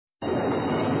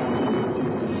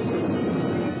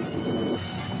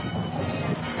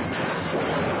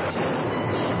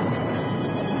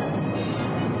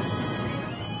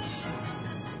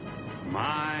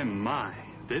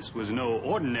this was no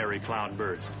ordinary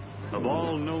cloudburst. Of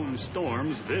all known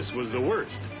storms, this was the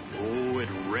worst. Oh, it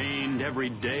rained every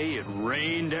day, it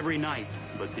rained every night,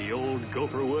 but the old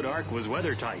Gopherwood Ark was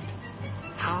weathertight.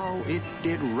 How it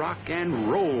did rock and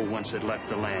roll once it left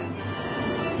the land.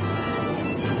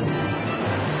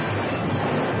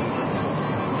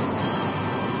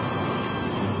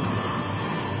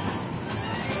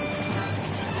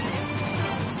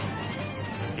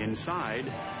 Inside,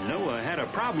 Noah had a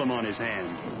problem on his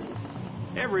hand.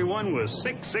 Everyone was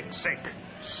sick, sick, sick.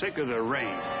 Sick of the rain.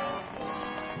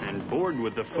 And bored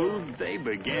with the food, they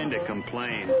began to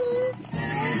complain.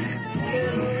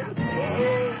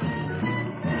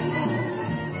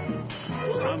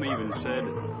 Some even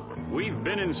said, "We've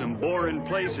been in some boring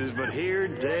places, but here,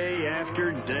 day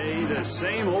after day, the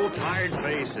same old tired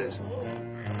faces."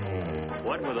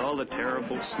 What with all the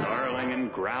terrible snarling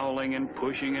and growling and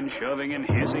pushing and shoving and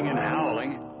hissing and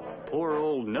howling, poor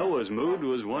old Noah's mood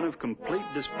was one of complete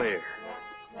despair.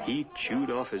 He chewed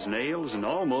off his nails and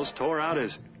almost tore out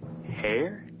his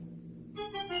hair.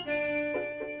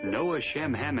 Noah,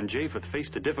 Shem, Ham, and Japheth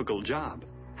faced a difficult job.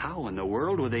 How in the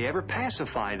world would they ever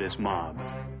pacify this mob?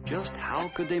 Just how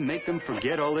could they make them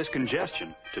forget all this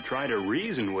congestion? To try to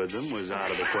reason with them was out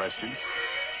of the question.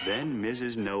 Then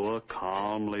Mrs. Noah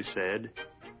calmly said,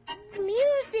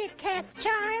 "Music hath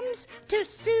charms to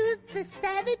soothe the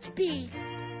savage beast."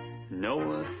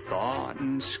 Noah thought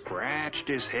and scratched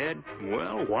his head.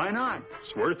 Well, why not?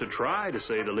 It's worth a try, to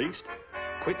say the least.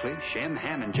 Quickly, Shem,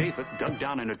 Ham, and Japheth dug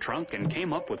down in a trunk and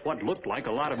came up with what looked like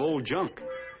a lot of old junk.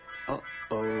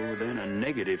 Uh-oh, then a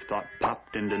negative thought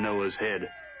popped into Noah's head.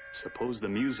 Suppose the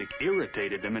music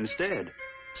irritated them instead.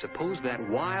 Suppose that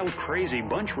wild, crazy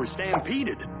bunch were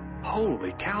stampeded.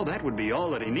 Holy cow, that would be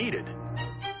all that he needed.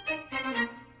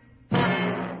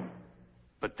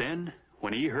 But then,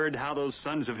 when he heard how those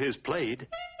sons of his played,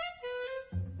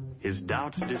 his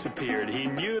doubts disappeared. He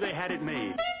knew they had it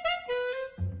made.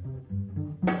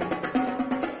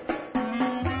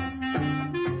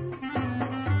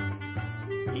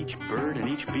 Each bird and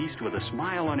each beast with a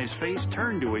smile on his face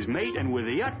turned to his mate and with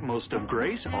the utmost of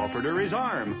grace offered her his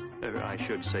arm. I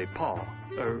should say paw,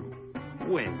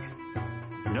 wing.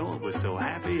 Noah was so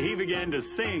happy he began to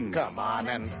sing. Come on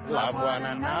and love one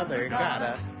another,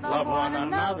 gotta love one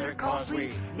another, 'cause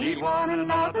we need one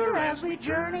another as we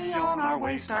journey on our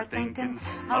way. Start thinking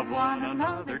of one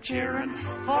another, cheering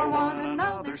for one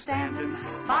another, standing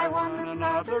by one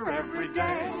another every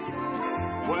day.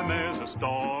 When there's a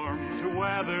storm to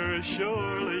weather,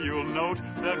 surely you'll note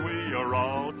that we are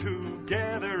all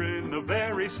together in the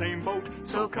very same boat.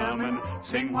 So come and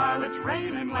sing while it's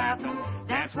raining, laughing,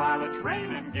 dance while it's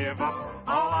raining, give up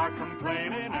all our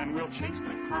complaining, and we'll chase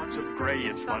the clouds of gray.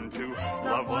 It's fun to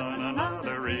love one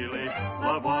another, really,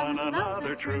 love one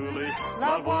another, truly,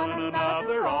 love one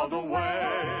another all the way.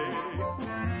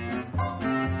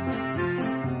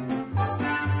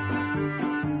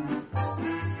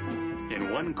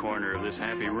 In one corner of this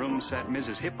happy room sat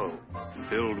Mrs. Hippo,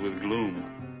 filled with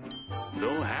gloom.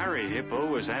 Though Harry Hippo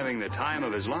was having the time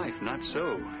of his life, not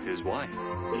so his wife.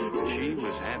 She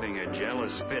was having a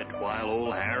jealous fit while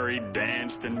old Harry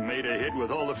danced and made a hit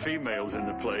with all the females in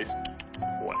the place.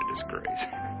 What a disgrace.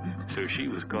 So she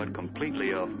was caught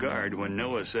completely off guard when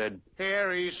Noah said,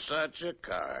 "Harry's such a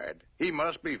card. He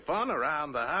must be fun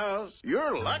around the house.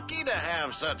 You're lucky to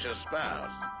have such a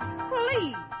spouse."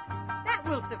 Please, that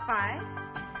will suffice.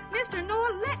 Mr.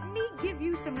 Noah, let me give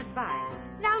you some advice.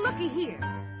 Now, looky here.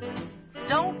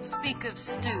 Don't speak of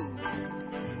stew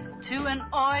to an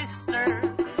oyster.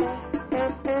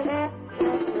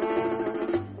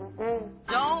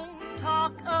 Don't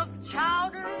talk of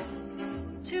chowder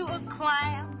to a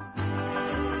clam.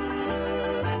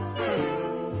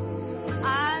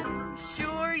 I'm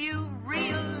sure you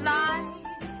realize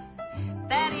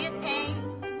that it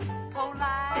ain't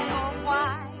polite or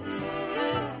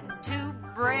wise to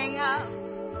bring a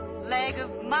leg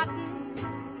of mutton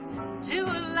to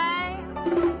a lamb.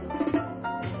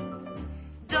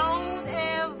 Don't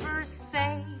ever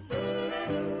say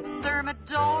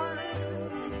thermidor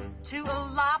to a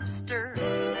lobster.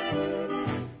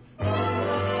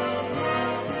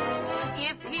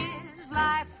 If his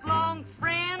lifelong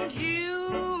friend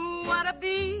you want to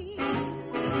be,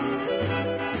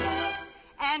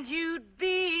 and you'd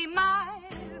be my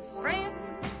friend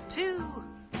too,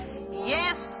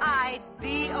 yes, I'd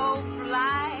be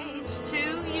obliged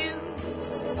to you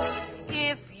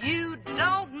if you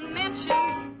don't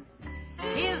mention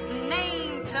his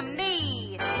name to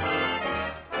me.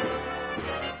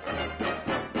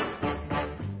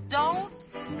 Don't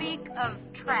speak of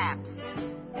traps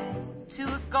to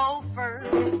a gopher.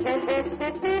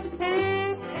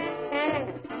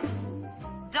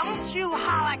 won't you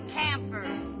holla camphor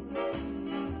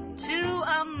to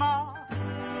a moth?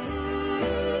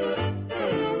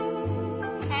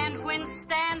 And when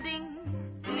standing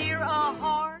near a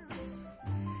horse,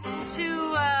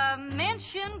 to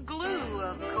mention glue,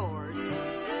 of course,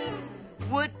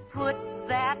 would put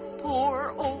that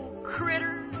poor old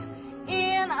critter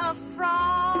in a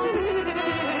frost.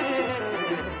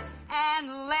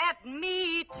 And let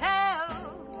me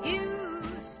tell you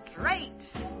straight,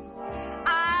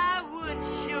 I would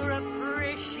sure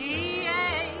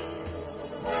appreciate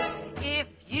if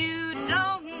you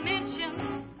don't mention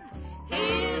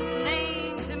his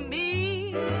name to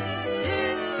me,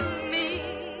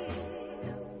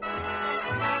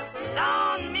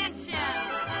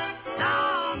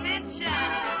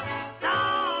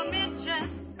 Don't mention,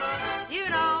 you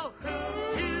know who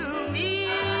to me.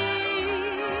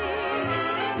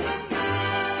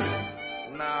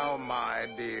 Now, my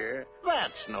dear,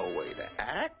 that's no way to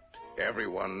act.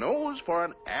 Everyone knows for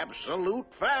an absolute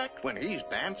fact when he's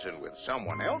dancing with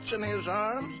someone else in his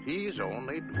arms, he's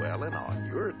only dwelling on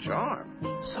your charm.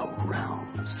 So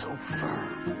round, so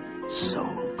firm, so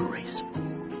graceful.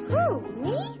 Who,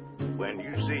 me? When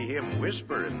you see him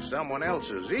whisper in someone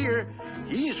else's ear,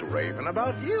 he's raving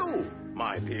about you,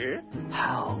 my dear.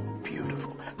 How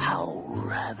beautiful, how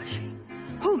ravishing.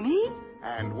 Who, me?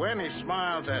 And when he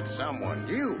smiles at someone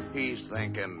new, he's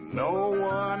thinking no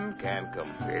one can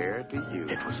compare to you.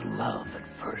 It was love at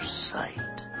first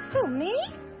sight. Who, me?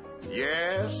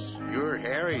 Yes, your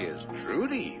Harry is true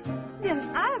to you.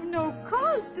 Then I've no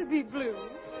cause to be blue.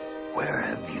 Where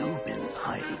have you been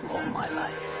hiding all my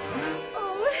life?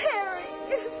 Oh, Harry,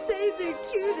 you say the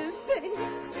cutest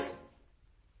things.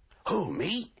 Who,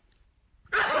 me?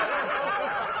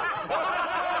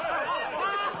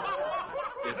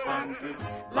 It's fun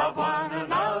to love one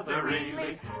another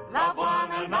really, love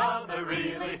one another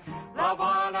really, love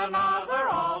one another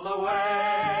all the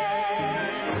way.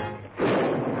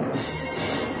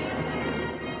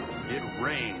 It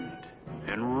rained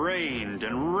and rained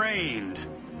and rained,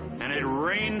 and it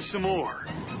rained some more.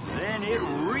 Then it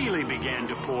really began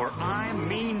to pour. I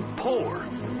mean pour.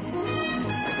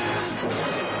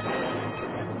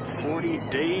 40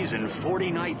 days and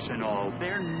 40 nights in all.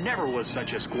 There never was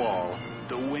such a squall.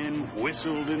 The wind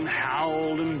whistled and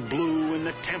howled and blew, and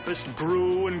the tempest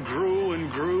grew and grew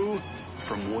and grew.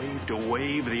 From wave to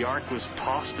wave, the ark was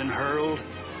tossed and hurled.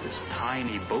 This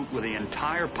tiny boat with the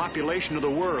entire population of the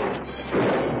world.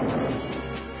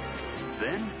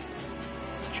 Then,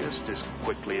 just as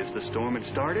quickly as the storm had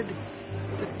started,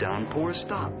 the downpour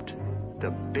stopped.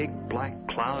 The big black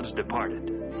clouds departed.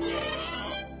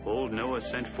 Old Noah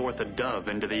sent forth a dove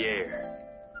into the air.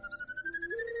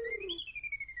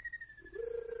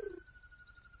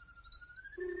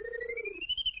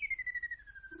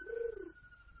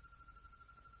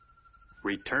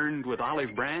 Returned with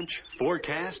olive branch,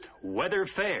 forecast, weather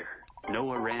fair.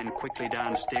 Noah ran quickly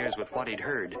downstairs with what he'd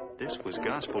heard. This was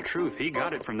gospel truth. He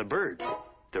got it from the bird.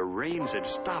 The rains had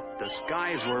stopped. The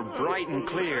skies were bright and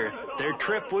clear. Their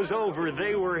trip was over.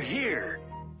 They were here.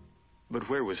 But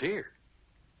where was here?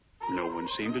 No one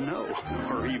seemed to know,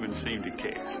 or even seemed to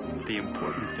care. The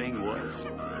important thing was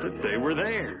that they were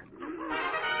there.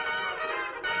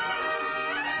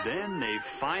 Then they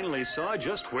finally saw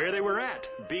just where they were at,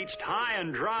 beached high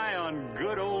and dry on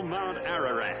good old Mount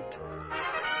Ararat.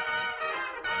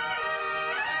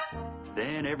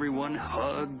 Then everyone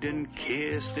hugged and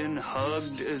kissed and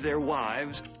hugged their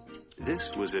wives. This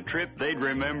was a trip they'd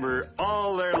remember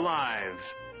all their lives.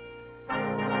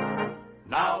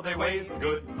 Now they waved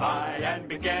goodbye and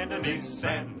began to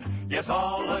descend. Yes,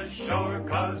 all ashore,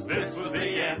 'cause this was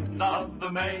the end of the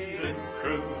maiden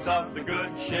cruise of the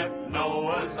good ship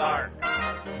Noah's Ark.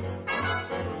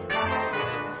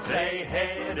 They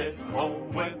headed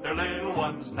home with their little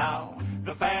ones now.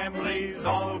 The families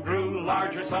all grew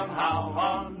larger somehow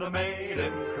on the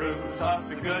maiden cruise of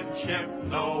the good ship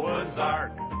Noah's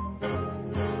Ark.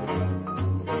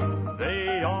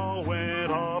 They all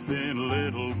went off in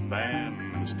little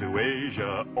bands to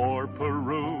Asia or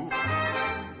Peru,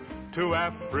 to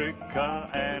Africa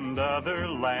and other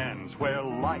lands where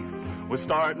life was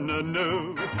starting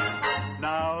anew.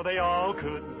 Now they all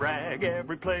could brag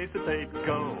every place that they'd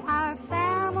go. Our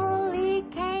family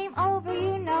came over,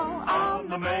 you know, On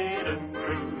the maiden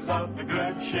cruise of the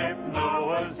good ship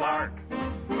Noah's Ark.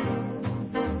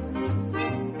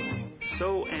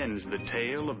 So ends the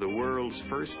tale of the world's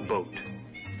first boat,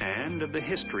 and of the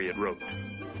history it wrote,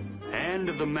 and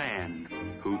of the man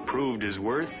who proved his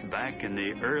worth back in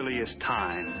the earliest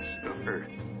times of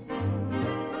Earth.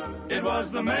 It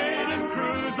was the maiden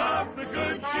cruise of the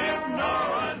good ship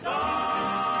Noah's